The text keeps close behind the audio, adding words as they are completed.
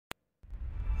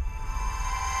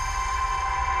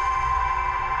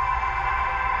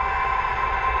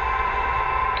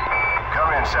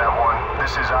Houston, Sat-1.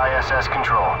 This is ISS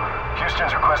Control.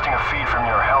 Houston's requesting a feed from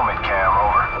your helmet cam,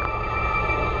 over.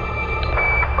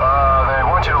 They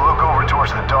want you to look over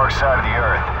towards the dark side of the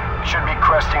Earth. It should be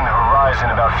cresting the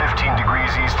horizon about 15 degrees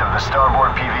east of the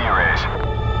starboard PV arrays.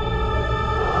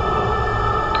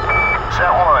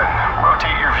 Sat-1,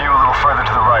 rotate your view a little further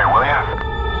to the right, will you?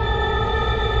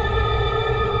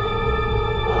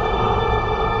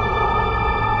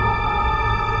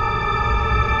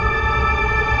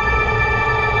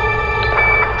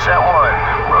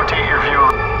 Sat-1, rotate your view.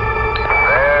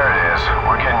 There it is.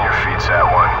 We're getting your feed,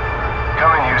 Sat-1.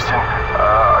 Come in, Houston.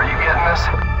 Are you getting this?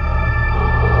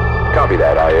 Copy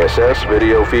that, ISS.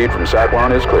 Video feed from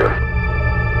Sat-1 is clear.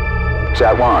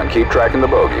 Sat-1, keep tracking the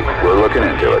bogey. We're looking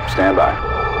into it. Stand by.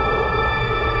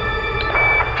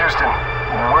 Houston,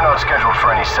 we're not scheduled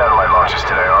for any satellite launches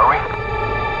today, are we?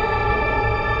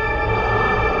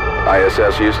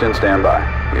 ISS Houston, stand by.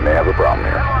 We may have a problem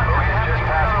here.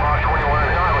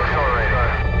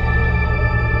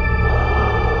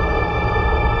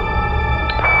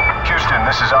 Houston,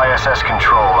 this is ISS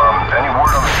Control. Any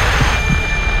word on the...